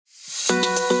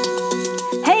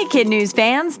Kid News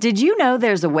fans, did you know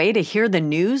there's a way to hear the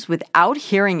news without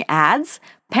hearing ads?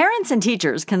 Parents and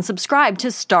teachers can subscribe to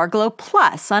Starglow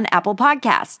Plus on Apple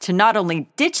Podcasts to not only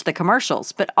ditch the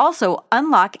commercials, but also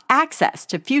unlock access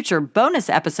to future bonus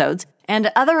episodes and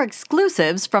other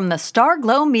exclusives from the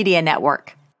Starglow Media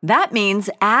Network. That means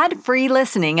ad-free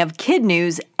listening of kid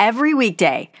news every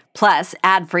weekday, plus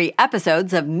ad-free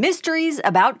episodes of mysteries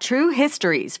about true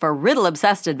histories for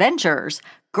riddle-obsessed adventurers,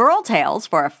 girl tales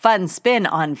for a fun spin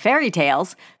on fairy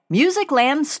tales,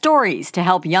 Musicland stories to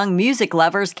help young music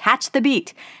lovers catch the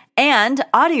beat, and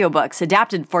audiobooks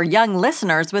adapted for young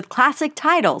listeners with classic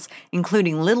titles,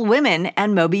 including Little Women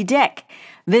and Moby Dick.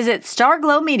 Visit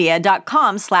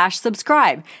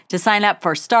starglowmedia.com/subscribe to sign up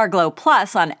for Starglow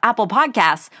Plus on Apple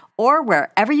Podcasts or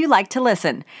wherever you like to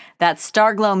listen. That's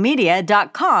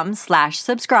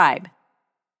starglowmedia.com/subscribe.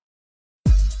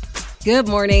 Good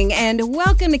morning and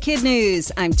welcome to Kid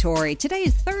News. I'm Tori. Today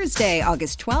is Thursday,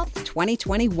 August 12th,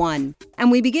 2021.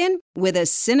 And we begin with a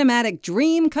cinematic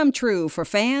dream come true for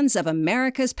fans of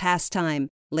America's pastime.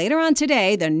 Later on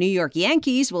today, the New York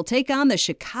Yankees will take on the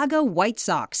Chicago White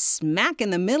Sox, smack in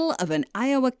the middle of an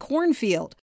Iowa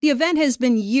cornfield. The event has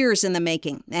been years in the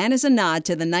making and is a nod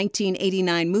to the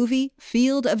 1989 movie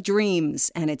Field of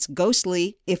Dreams and its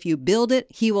ghostly, if you build it,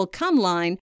 he will come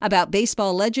line about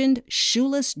baseball legend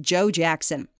Shoeless Joe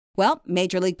Jackson. Well,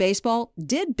 Major League Baseball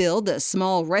did build a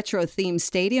small retro-themed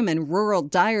stadium in rural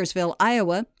Dyersville,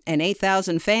 Iowa, and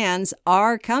 8,000 fans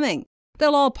are coming.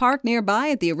 They'll all park nearby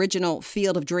at the original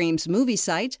Field of Dreams movie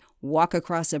site, walk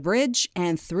across a bridge,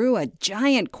 and through a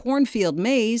giant cornfield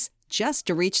maze just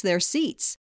to reach their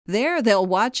seats. There, they'll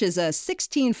watch as a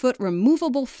 16-foot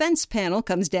removable fence panel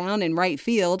comes down in right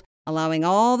field, allowing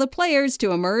all the players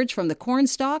to emerge from the corn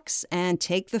stalks and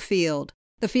take the field.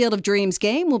 The Field of Dreams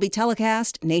game will be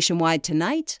telecast nationwide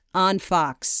tonight on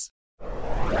Fox.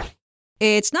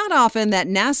 It's not often that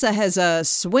NASA has a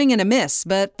swing and a miss,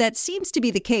 but that seems to be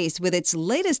the case with its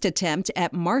latest attempt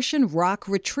at Martian rock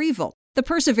retrieval. The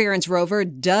Perseverance rover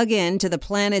dug into the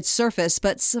planet's surface,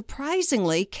 but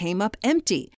surprisingly came up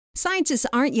empty. Scientists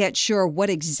aren't yet sure what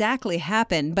exactly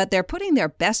happened, but they're putting their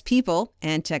best people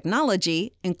and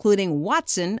technology, including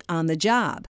Watson, on the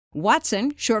job.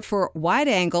 Watson, short for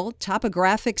Wide-Angle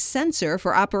Topographic Sensor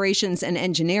for Operations and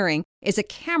Engineering, is a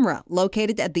camera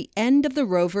located at the end of the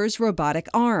rover's robotic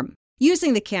arm.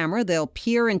 Using the camera, they'll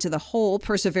peer into the hole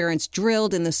Perseverance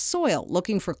drilled in the soil,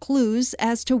 looking for clues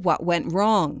as to what went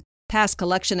wrong. Past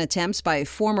collection attempts by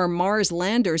former Mars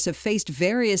landers have faced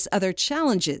various other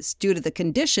challenges due to the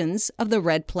conditions of the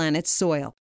red planet's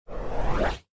soil.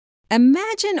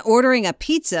 Imagine ordering a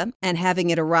pizza and having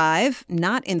it arrive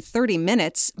not in 30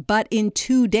 minutes, but in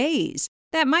 2 days.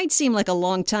 That might seem like a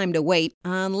long time to wait,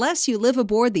 unless you live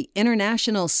aboard the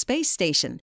International Space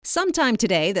Station. Sometime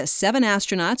today, the 7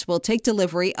 astronauts will take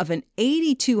delivery of an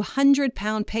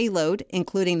 8,200-pound payload,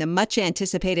 including the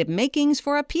much-anticipated makings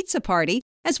for a pizza party,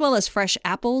 as well as fresh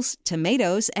apples,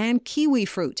 tomatoes, and kiwi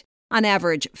fruit. On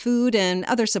average, food and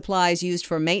other supplies used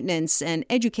for maintenance and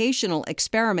educational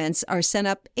experiments are sent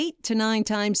up 8 to 9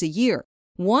 times a year.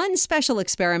 One special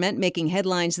experiment making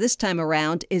headlines this time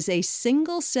around is a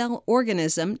single-cell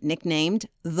organism nicknamed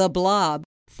the Blob.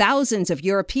 Thousands of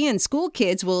European school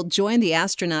kids will join the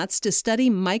astronauts to study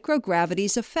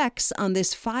microgravity's effects on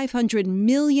this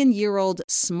 500-million-year-old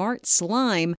smart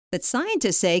slime that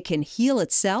scientists say can heal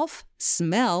itself,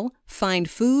 smell, find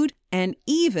food, and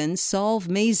even solve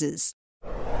mazes.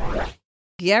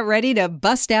 Get ready to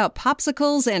bust out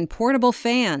popsicles and portable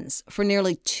fans. For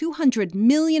nearly 200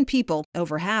 million people,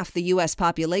 over half the U.S.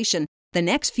 population, the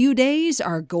next few days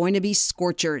are going to be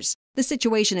scorchers. The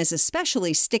situation is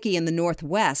especially sticky in the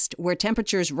Northwest, where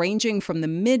temperatures ranging from the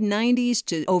mid-90s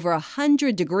to over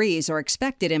 100 degrees are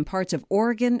expected in parts of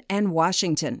Oregon and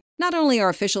Washington. Not only are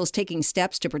officials taking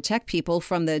steps to protect people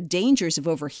from the dangers of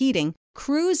overheating,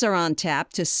 crews are on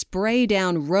tap to spray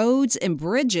down roads and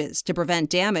bridges to prevent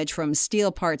damage from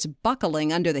steel parts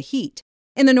buckling under the heat.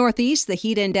 In the Northeast, the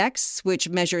heat index, which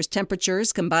measures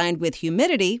temperatures combined with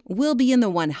humidity, will be in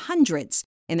the 100s.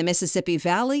 In the Mississippi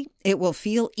Valley, it will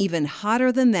feel even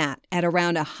hotter than that at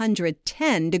around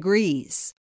 110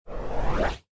 degrees.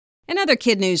 In other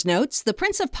kid news notes, the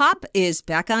Prince of Pop is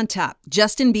back on top.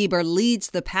 Justin Bieber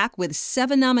leads the pack with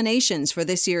 7 nominations for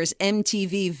this year's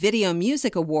MTV Video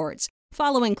Music Awards.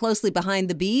 Following closely behind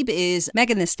the Bieb is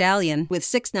Megan Thee Stallion with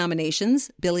 6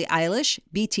 nominations, Billie Eilish,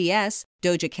 BTS,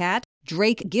 Doja Cat,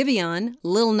 Drake Giveon,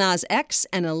 Lil Nas X,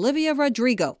 and Olivia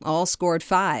Rodrigo all scored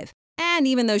 5. And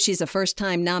even though she's a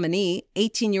first-time nominee,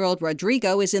 18-year-old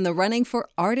Rodrigo is in the running for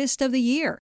Artist of the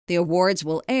Year. The awards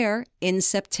will air in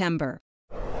September.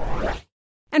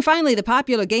 And finally, the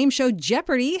popular game show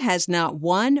Jeopardy has not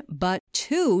one, but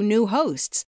two new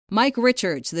hosts. Mike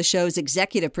Richards, the show's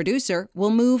executive producer, will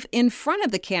move in front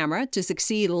of the camera to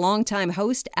succeed longtime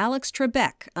host Alex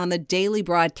Trebek on the daily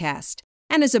broadcast.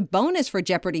 And as a bonus for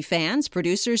Jeopardy fans,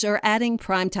 producers are adding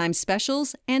primetime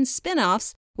specials and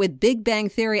spin-offs with Big Bang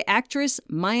Theory actress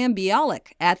Mayim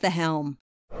Bialik at the helm.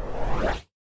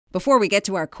 Before we get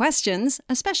to our questions,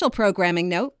 a special programming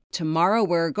note. Tomorrow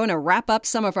we're going to wrap up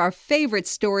some of our favorite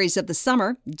stories of the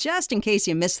summer, just in case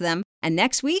you missed them. And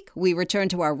next week, we return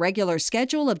to our regular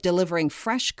schedule of delivering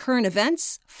fresh current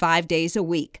events 5 days a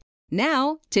week.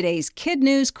 Now, today's Kid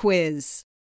News quiz.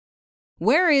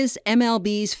 Where is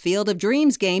MLB's Field of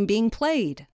Dreams game being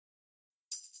played?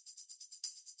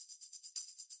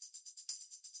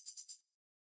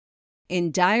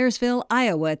 In Dyersville,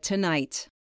 Iowa tonight.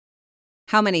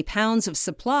 How many pounds of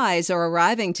supplies are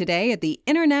arriving today at the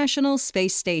International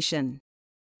Space Station?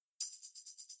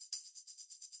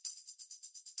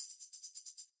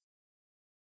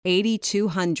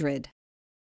 $8,200.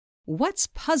 What's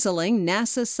puzzling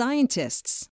NASA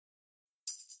scientists?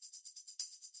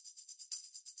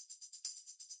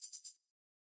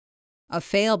 A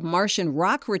failed Martian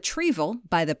rock retrieval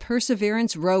by the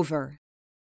Perseverance rover.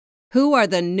 Who are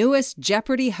the newest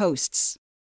Jeopardy hosts?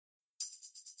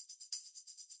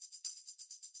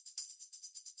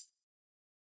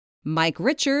 Mike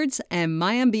Richards and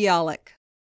Mayim Bialik.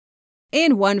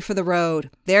 And one for the road.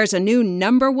 There's a new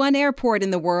 #1 airport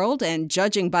in the world, and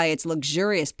judging by its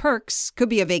luxurious perks, could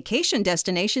be a vacation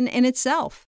destination in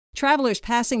itself. Travelers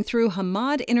passing through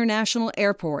Hamad International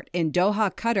Airport in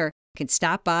Doha, Qatar, can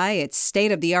stop by its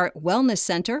state-of-the-art wellness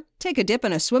center, take a dip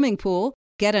in a swimming pool,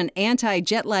 get an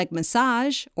anti-jet lag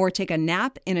massage, or take a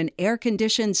nap in an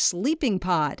air-conditioned sleeping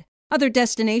pod. Other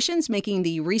destinations making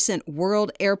the recent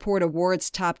World Airport Awards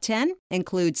Top 10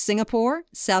 include Singapore,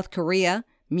 South Korea,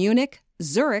 Munich,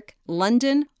 Zurich,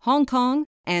 London, Hong Kong,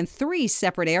 and 3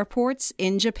 separate airports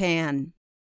in Japan.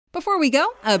 Before we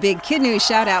go, a big Kid News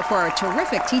shout-out for our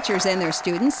terrific teachers and their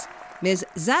students. Ms.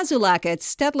 Zazulak at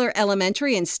Stettler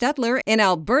Elementary in Stettler in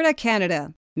Alberta,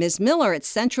 Canada. Ms. Miller at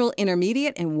Central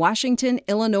Intermediate in Washington,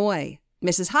 Illinois.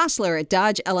 Mrs. Hostler at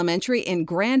Dodge Elementary in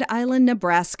Grand Island,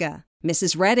 Nebraska.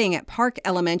 Mrs. Redding at Park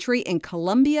Elementary in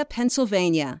Columbia,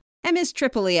 Pennsylvania. And Ms.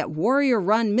 Tripoli at Warrior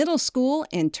Run Middle School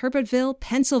in Turbotville,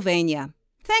 Pennsylvania.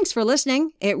 Thanks for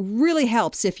listening. It really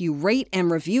helps if you rate and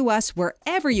review us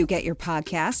wherever you get your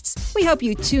podcasts. We hope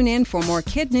you tune in for more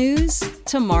Kid News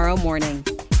tomorrow morning.